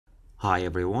Hi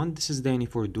everyone, this is Danny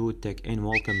for Do Tech and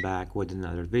welcome back with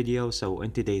another video. So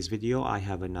in today's video, I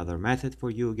have another method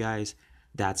for you guys.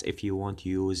 That's if you want to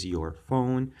use your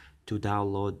phone to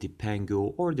download the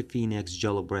Pangu or the Phoenix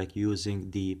Jailbreak using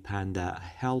the Panda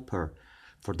Helper.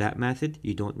 For that method,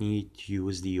 you don't need to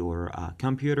use your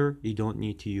computer. You don't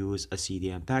need to use a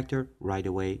Cydia Impactor right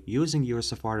away using your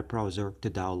Safari browser to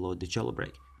download the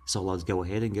jailbreak. So let's go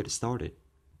ahead and get started.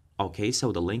 Okay,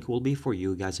 so the link will be for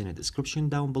you guys in the description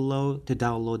down below to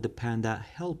download the Panda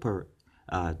Helper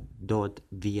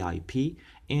 .vip,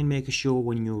 and make sure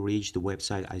when you reach the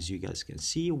website, as you guys can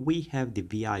see, we have the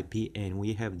VIP and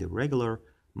we have the regular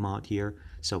mod here.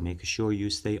 So make sure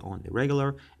you stay on the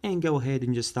regular and go ahead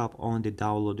and just tap on the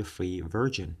download the free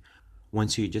version.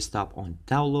 Once you just tap on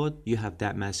download, you have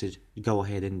that message. Go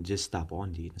ahead and just tap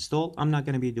on the install. I'm not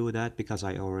going to be doing that because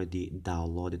I already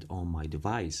downloaded on my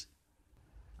device.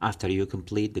 After you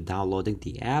complete the downloading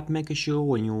the app, make sure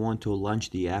when you want to launch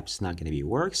the app, it's not going to be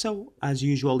work. So as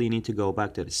usual, you need to go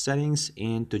back to the settings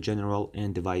and to general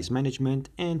and device management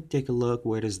and take a look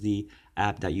where is the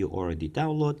app that you already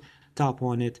download. Tap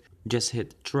on it, just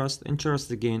hit trust and trust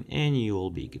again, and you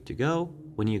will be good to go.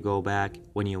 When you go back,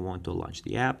 when you want to launch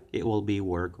the app, it will be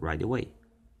work right away.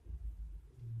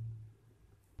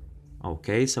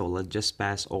 Okay, so let's just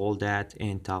pass all that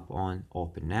and tap on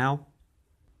open now.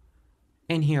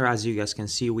 And here, as you guys can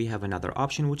see, we have another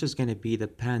option, which is going to be the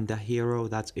Panda Hero.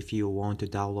 That's if you want to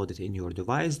download it in your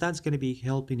device. That's going to be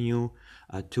helping you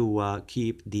to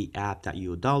keep the app that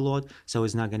you download. So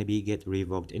it's not going to be get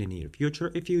revoked in the near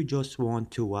future. If you just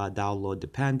want to download the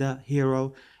Panda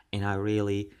Hero, and I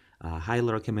really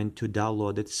highly recommend to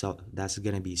download it, so that's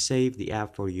going to be save the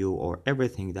app for you, or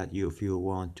everything that if you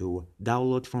want to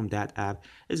download from that app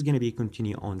is going to be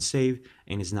continue on save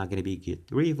and it's not going to be get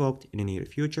revoked in the near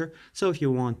future. So if you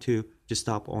want to, just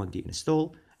tap on the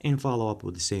install and follow up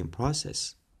with the same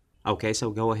process. Okay,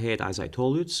 so go ahead, as I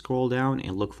told you, to scroll down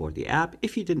and look for the app.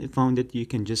 If you didn't find it, you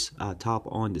can just tap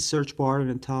on the search bar on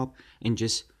the top and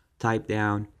just type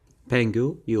down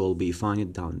Pangu. You will be finding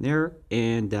it down there,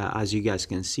 and as you guys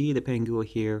can see, the Pangu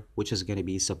here, which is going to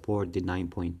be support the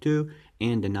 9.2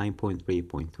 and the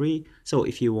 9.3.3. so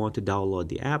if you want to download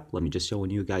the app, let me just show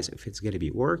you guys if it's going to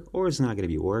be work or it's not going to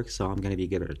be work. So I'm going to be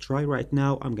give it a try right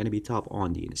now. I'm going to be tap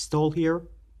on the install here.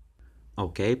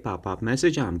 Okay, pop-up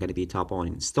message. I'm going to be tap on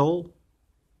install,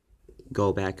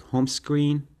 go back home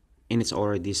screen, and it's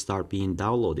already start being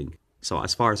downloading. So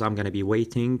as far as I'm going to be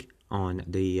waiting on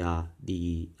the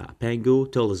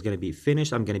Pangu till it's going to be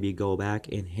finished, I'm going to be go back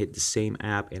and hit the same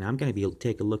app, and I'm going to be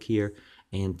take a look here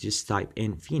and just type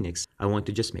in Phoenix. I want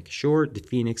to just make sure the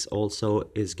Phoenix also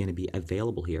is going to be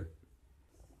available here.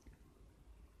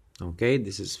 Okay,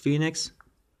 this is Phoenix.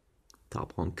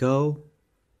 Tap on go,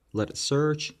 let it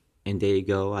search, and there you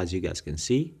go. As you guys can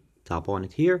see, tap on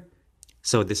it here.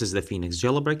 So this is the Phoenix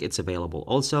Jailbreak. It's available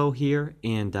also here,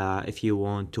 and if you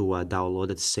want to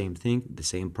download it, same thing, the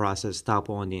same process.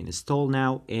 Tap on the install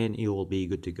now and you will be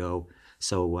good to go.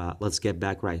 So let's get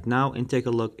back right now and take a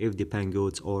look if the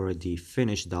Pangu is already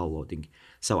finished downloading.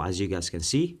 So as you guys can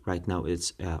see right now,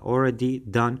 it's already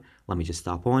done. Let me just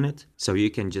tap on it. So you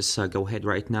can just go ahead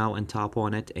right now and tap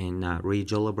on it and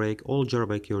re-jailbreak or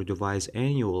jailbreak your device,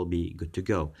 and you will be good to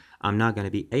go. I'm not going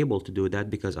to be able to do that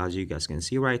because as you guys can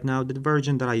see right now, the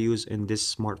version that I use in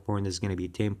this smartphone is going to be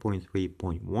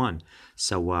 10.3.1.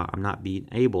 So I'm not being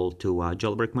able to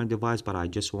jailbreak my device, but I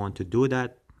just want to do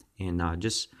that and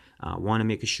just want to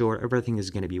make sure everything is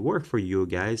going to be work for you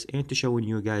guys, and to show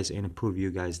you guys and prove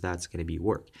you guys that's going to be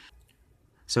work.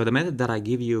 So the method that I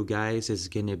give you guys is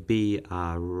going to be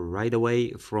right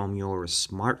away from your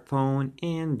smartphone.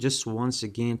 And just once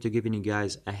again, to giving you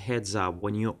guys a heads up,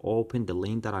 when you open the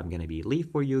link that I'm going to be leave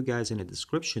for you guys in the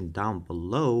description down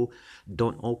below,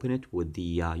 don't open it with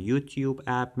the YouTube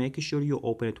app. Make sure you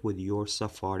open it with your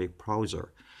Safari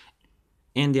browser.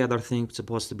 And the other thing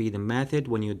supposed to be the method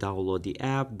when you download the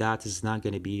app, that is not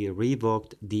going to be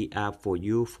revoked the app for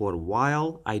you for a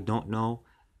while. I don't know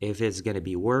if it's going to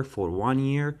be work for 1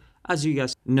 year. As you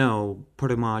guys know,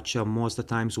 pretty much most of the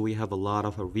times we have a lot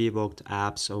of revoked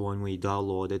apps when we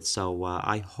download it. So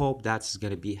I hope that's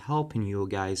going to be helping you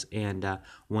guys. And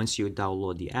once you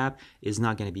download the app, it's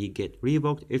not going to be get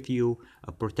revoked if you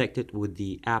protect it with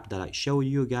the app that I show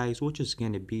you guys, which is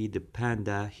going to be the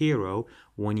Panda Hero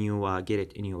when you get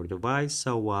it in your device.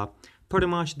 So pretty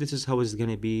much this is how it's going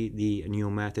to be. The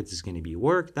new method is going to be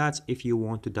work. That's if you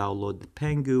want to download the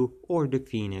Pangu or the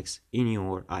Phoenix in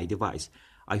your iDevice.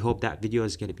 I hope that video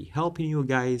is going to be helping you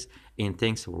guys, and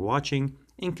thanks for watching,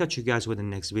 and catch you guys with the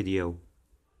next video.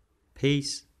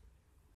 Peace.